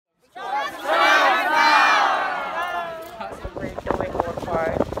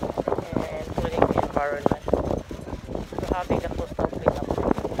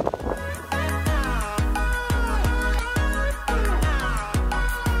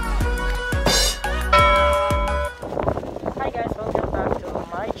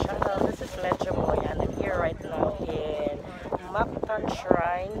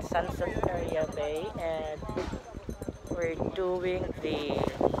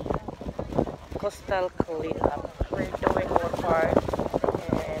coastal cleanup. We're doing our part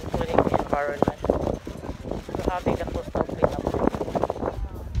and cleaning the environment. So having the coastal cleanup.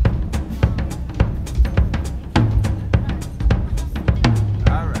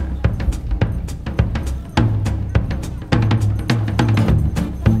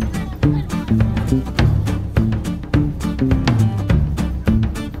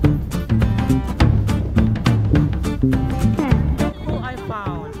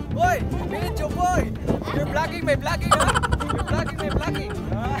 May vlogging ha? May vlogging, may vlogging.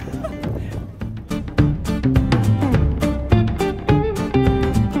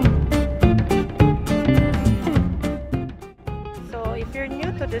 So if you're new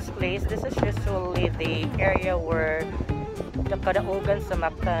to this place, this is usually the area where the Kadaugan sa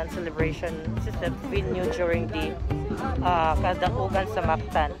Mactan celebration. This is the venue during the Kadaugan sa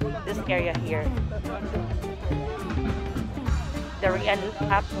Mactan. This area here. The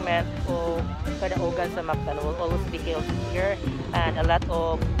reenactment of Kadaugan sa Mactan will always be held here, and a lot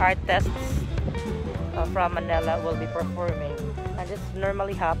of artists from Manila will be performing, and this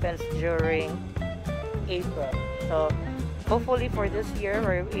normally happens during April. So hopefully for this year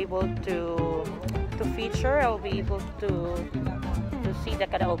we're able to feature. I'll be able to see the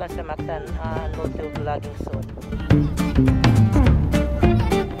Kadaugan sa Mactan and go to vlogging soon.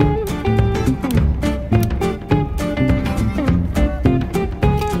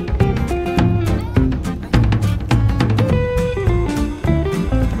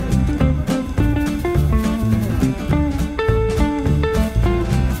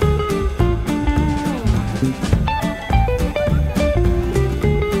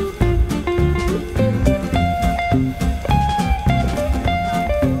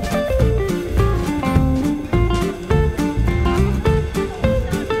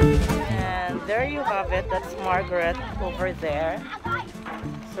 That's Margrette over there.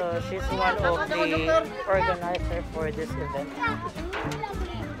 So she's one of the organizers for this event.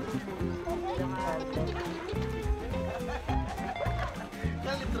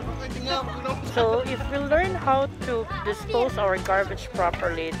 So if we learn how to dispose our garbage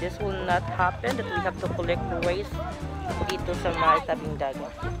properly, this will not happen that we have to collect waste dito sa mga tabing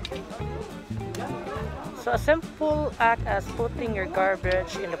dagat. So a simple act as putting your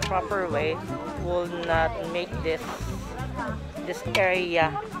garbage in the proper way will not make this area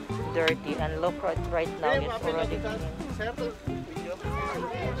dirty, and look right now it's already clean.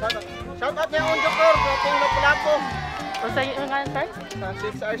 Shout out niya on Jokor, ating Lapu-Lapu. Kung sa iyo nga, sir?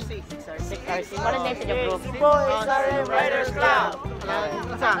 6RC. 6RC. Ano na yung group? Boys Riders Club.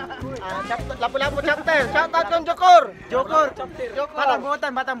 Lapu-Lapu chapter. Shout out kong Jokor. Jokor.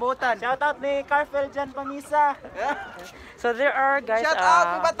 Batang Buutan. Shout out ni Carfel dyan Pamisa. So there are guys. Shout out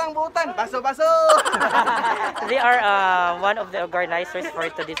ni Batang Buutan. Baso. They are one of the organizers for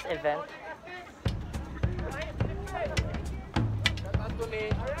this event.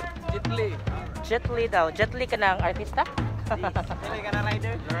 Jetli daw. Jetli ka ng artista? Jetli ka ng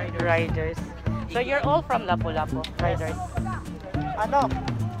Riders. So you're all from Lapu-Lapu Riders? Ano?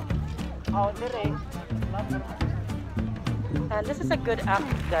 Dire. And this is a good act,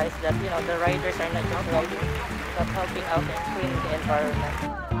 guys, that the riders are not just riding, but helping out and cleaning the environment.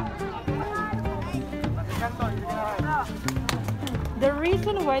 The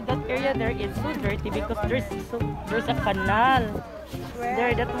reason why that area there is so dirty because there's a canal.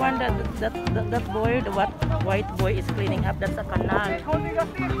 There, that one, that boy, the white boy is cleaning up. That's a canal.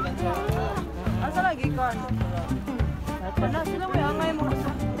 Asa lagi kon? Ano sila may angay mo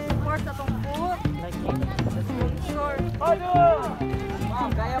support atong food? Like Sponsor. Aduh!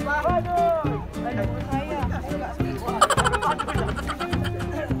 Kaya ba? Aduh! Ano kaya?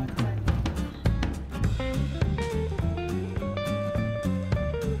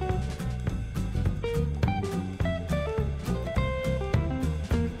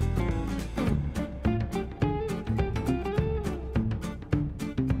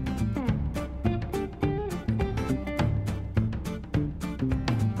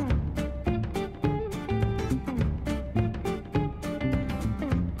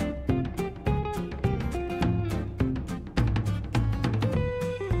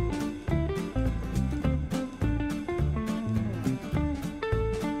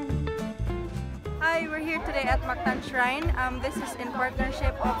 Hi, we're here today at Mactan Shrine. This is in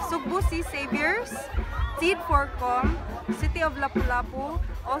partnership of Sugbo Sea Saviors, Seed Forcom, City of Lapu-Lapu.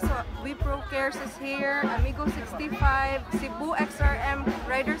 Also, Wipro Cares is here, Amigo 65, Cebu XRM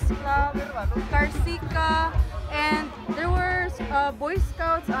Riders Club, Karsika, and there were Boy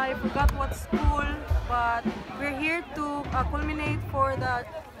Scouts. I forgot what school, but we're here to culminate for the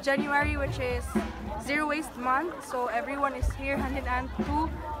January, which is Zero Waste Month. So everyone is here hand in hand to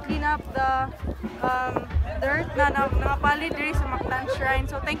clean up the dirt na nakapali diri sa Mactan Shrine.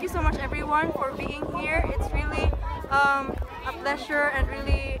 So thank you so much everyone for being here. It's really a pleasure and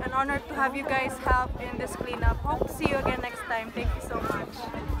really an honor to have you guys help in this cleanup. Hope to see you again next time. Thank you so much.